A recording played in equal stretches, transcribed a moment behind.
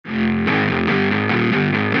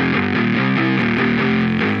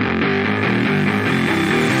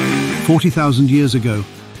40,000 years ago,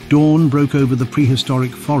 dawn broke over the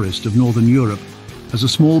prehistoric forest of northern Europe as a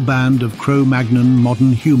small band of Cro-Magnon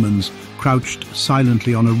modern humans crouched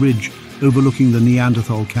silently on a ridge overlooking the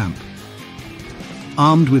Neanderthal camp.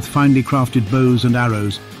 Armed with finely crafted bows and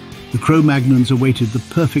arrows, the Cro-Magnons awaited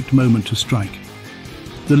the perfect moment to strike.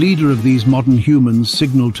 The leader of these modern humans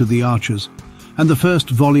signaled to the archers, and the first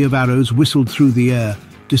volley of arrows whistled through the air,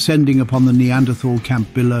 descending upon the Neanderthal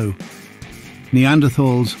camp below.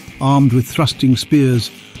 Neanderthals, armed with thrusting spears,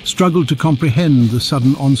 struggled to comprehend the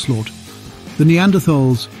sudden onslaught. The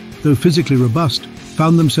Neanderthals, though physically robust,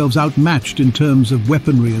 found themselves outmatched in terms of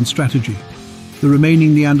weaponry and strategy. The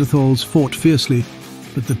remaining Neanderthals fought fiercely,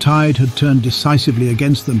 but the tide had turned decisively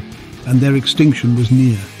against them, and their extinction was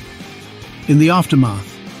near. In the aftermath,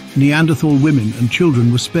 Neanderthal women and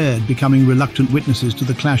children were spared, becoming reluctant witnesses to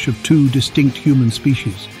the clash of two distinct human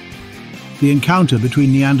species. The encounter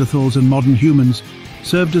between Neanderthals and modern humans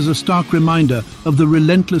served as a stark reminder of the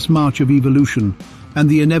relentless march of evolution and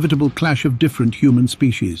the inevitable clash of different human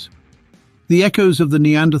species. The echoes of the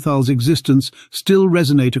Neanderthals' existence still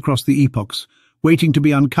resonate across the epochs, waiting to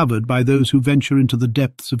be uncovered by those who venture into the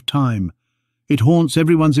depths of time. It haunts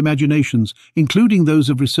everyone's imaginations, including those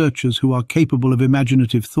of researchers who are capable of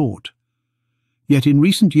imaginative thought. Yet in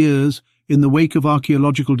recent years, in the wake of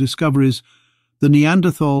archaeological discoveries, the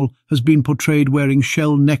Neanderthal has been portrayed wearing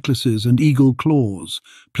shell necklaces and eagle claws,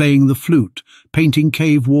 playing the flute, painting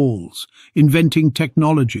cave walls, inventing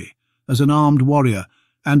technology, as an armed warrior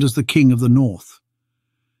and as the king of the North.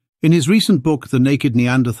 In his recent book, The Naked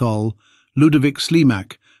Neanderthal, Ludovic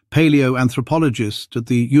Slimak, paleoanthropologist at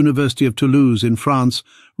the University of Toulouse in France,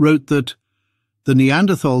 wrote that the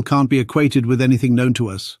Neanderthal can't be equated with anything known to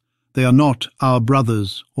us. They are not our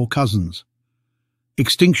brothers or cousins.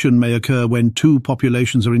 Extinction may occur when two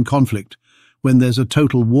populations are in conflict, when there's a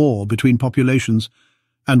total war between populations,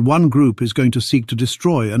 and one group is going to seek to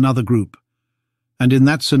destroy another group. And in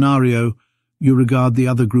that scenario, you regard the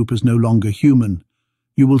other group as no longer human.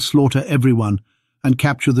 You will slaughter everyone and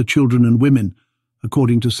capture the children and women,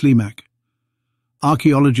 according to Slimak.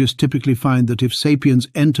 Archaeologists typically find that if sapiens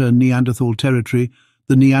enter Neanderthal territory,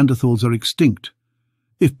 the Neanderthals are extinct.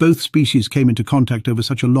 If both species came into contact over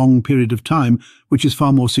such a long period of time, which is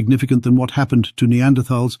far more significant than what happened to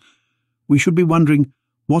Neanderthals, we should be wondering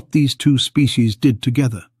what these two species did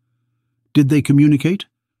together. Did they communicate?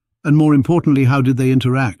 And more importantly, how did they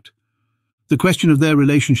interact? The question of their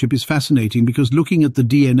relationship is fascinating because looking at the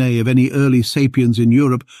DNA of any early sapiens in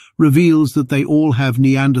Europe reveals that they all have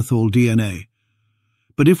Neanderthal DNA.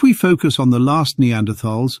 But if we focus on the last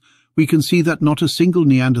Neanderthals, we can see that not a single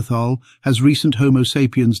Neanderthal has recent Homo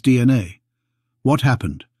sapiens DNA. What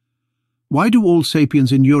happened? Why do all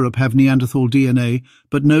sapiens in Europe have Neanderthal DNA,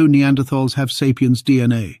 but no Neanderthals have sapiens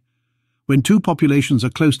DNA? When two populations are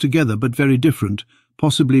close together but very different,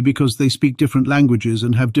 possibly because they speak different languages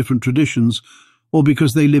and have different traditions, or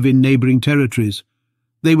because they live in neighboring territories,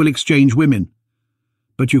 they will exchange women.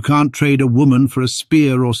 But you can't trade a woman for a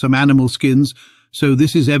spear or some animal skins, so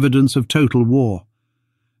this is evidence of total war.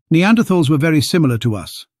 Neanderthals were very similar to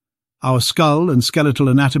us. Our skull and skeletal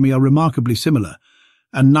anatomy are remarkably similar,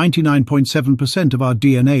 and 99.7% of our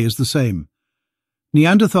DNA is the same.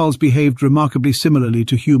 Neanderthals behaved remarkably similarly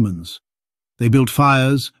to humans. They built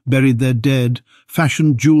fires, buried their dead,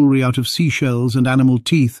 fashioned jewelry out of seashells and animal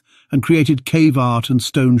teeth, and created cave art and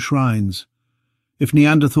stone shrines. If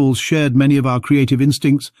Neanderthals shared many of our creative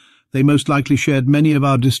instincts, they most likely shared many of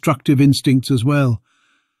our destructive instincts as well.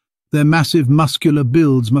 Their massive muscular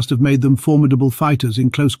builds must have made them formidable fighters in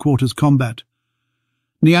close-quarters combat.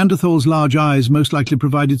 Neanderthals' large eyes most likely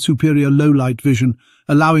provided superior low-light vision,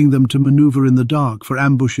 allowing them to maneuver in the dark for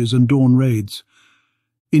ambushes and dawn raids.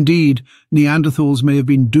 Indeed, Neanderthals may have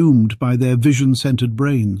been doomed by their vision-centered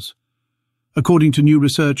brains. According to new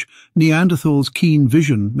research, Neanderthals' keen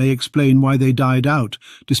vision may explain why they died out,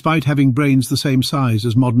 despite having brains the same size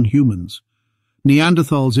as modern humans.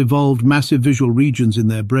 Neanderthals evolved massive visual regions in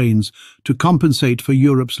their brains to compensate for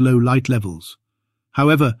Europe's low light levels.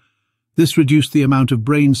 However, this reduced the amount of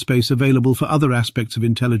brain space available for other aspects of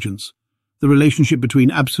intelligence. The relationship between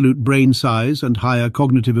absolute brain size and higher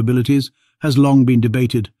cognitive abilities has long been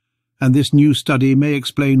debated, and this new study may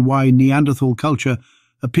explain why Neanderthal culture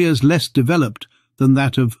appears less developed than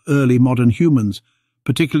that of early modern humans,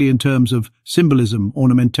 particularly in terms of symbolism,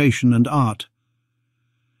 ornamentation, and art.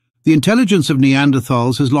 The intelligence of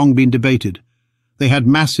Neanderthals has long been debated. They had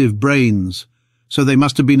massive brains, so they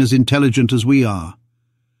must have been as intelligent as we are.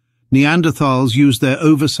 Neanderthals used their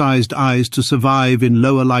oversized eyes to survive in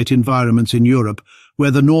lower light environments in Europe,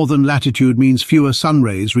 where the northern latitude means fewer sun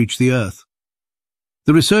rays reach the Earth.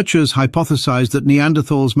 The researchers hypothesized that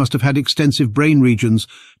Neanderthals must have had extensive brain regions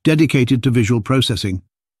dedicated to visual processing.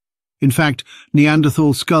 In fact,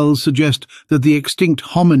 Neanderthal skulls suggest that the extinct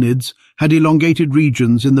hominids had elongated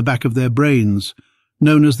regions in the back of their brains,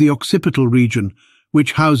 known as the occipital region,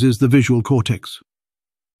 which houses the visual cortex.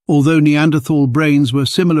 Although Neanderthal brains were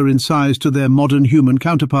similar in size to their modern human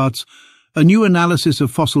counterparts, a new analysis of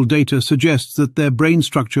fossil data suggests that their brain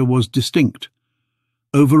structure was distinct.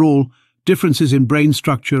 Overall, differences in brain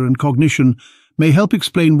structure and cognition may help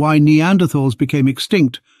explain why Neanderthals became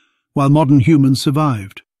extinct while modern humans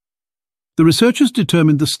survived. The researchers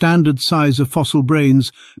determined the standard size of fossil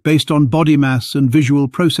brains based on body mass and visual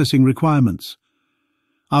processing requirements.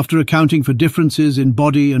 After accounting for differences in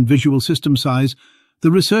body and visual system size,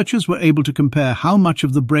 the researchers were able to compare how much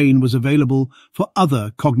of the brain was available for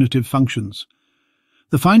other cognitive functions.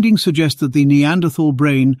 The findings suggest that the Neanderthal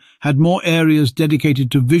brain had more areas dedicated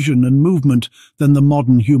to vision and movement than the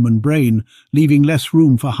modern human brain, leaving less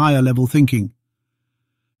room for higher-level thinking.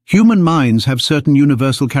 Human minds have certain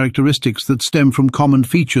universal characteristics that stem from common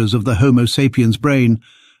features of the Homo sapiens brain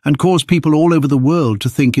and cause people all over the world to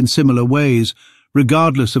think in similar ways,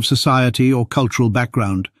 regardless of society or cultural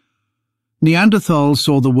background. Neanderthals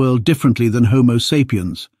saw the world differently than Homo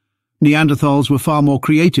sapiens. Neanderthals were far more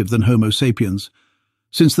creative than Homo sapiens.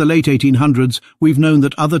 Since the late 1800s, we've known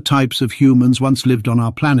that other types of humans once lived on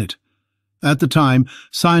our planet. At the time,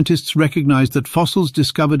 scientists recognized that fossils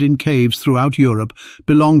discovered in caves throughout Europe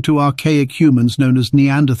belonged to archaic humans known as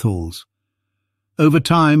Neanderthals. Over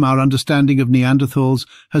time, our understanding of Neanderthals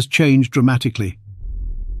has changed dramatically.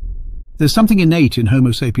 There's something innate in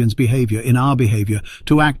Homo sapiens behavior, in our behavior,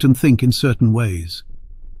 to act and think in certain ways.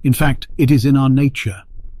 In fact, it is in our nature.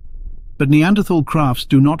 But Neanderthal crafts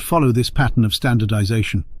do not follow this pattern of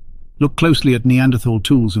standardization. Look closely at Neanderthal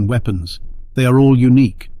tools and weapons. They are all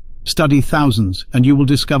unique. Study thousands, and you will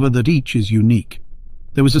discover that each is unique.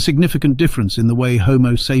 There was a significant difference in the way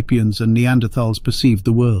Homo sapiens and Neanderthals perceived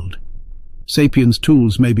the world. Sapiens'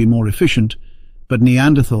 tools may be more efficient, but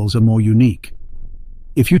Neanderthals are more unique.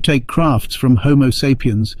 If you take crafts from Homo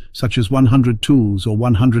sapiens, such as 100 tools or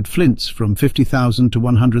 100 flints from 50,000 to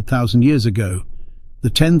 100,000 years ago, the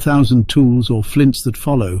 10,000 tools or flints that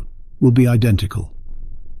follow will be identical.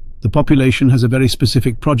 The population has a very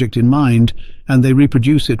specific project in mind, and they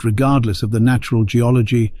reproduce it regardless of the natural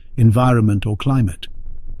geology, environment, or climate.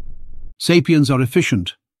 Sapiens are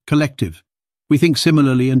efficient, collective. We think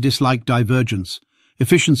similarly and dislike divergence.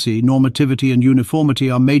 Efficiency, normativity, and uniformity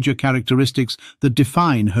are major characteristics that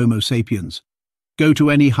define Homo sapiens. Go to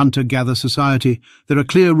any hunter-gatherer society, there are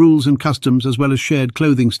clear rules and customs as well as shared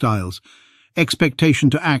clothing styles, expectation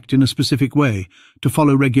to act in a specific way, to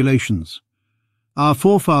follow regulations. Our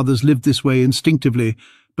forefathers lived this way instinctively,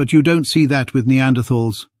 but you don't see that with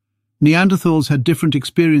Neanderthals. Neanderthals had different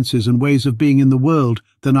experiences and ways of being in the world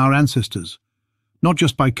than our ancestors, not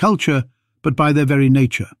just by culture, but by their very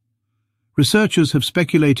nature. Researchers have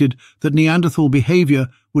speculated that Neanderthal behavior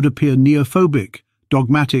would appear neophobic,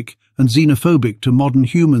 dogmatic, and xenophobic to modern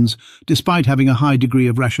humans, despite having a high degree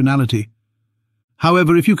of rationality.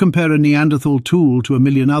 However, if you compare a Neanderthal tool to a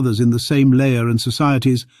million others in the same layer and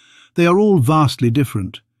societies, they are all vastly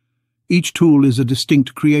different. Each tool is a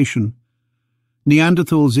distinct creation.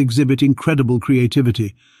 Neanderthals exhibit incredible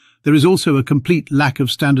creativity. There is also a complete lack of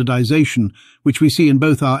standardization, which we see in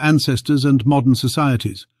both our ancestors and modern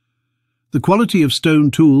societies. The quality of stone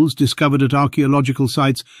tools discovered at archaeological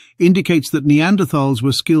sites indicates that Neanderthals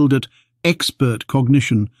were skilled at expert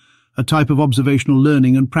cognition, a type of observational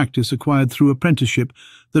learning and practice acquired through apprenticeship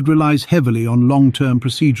that relies heavily on long-term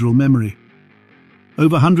procedural memory.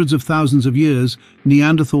 Over hundreds of thousands of years,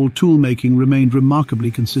 Neanderthal tool-making remained remarkably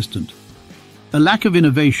consistent. A lack of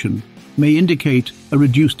innovation may indicate a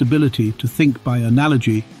reduced ability to think by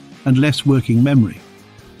analogy and less working memory.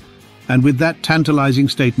 And with that tantalizing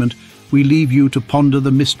statement, we leave you to ponder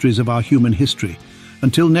the mysteries of our human history.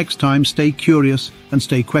 Until next time, stay curious and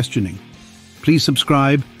stay questioning. Please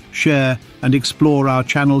subscribe, share, and explore our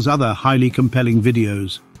channel's other highly compelling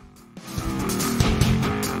videos.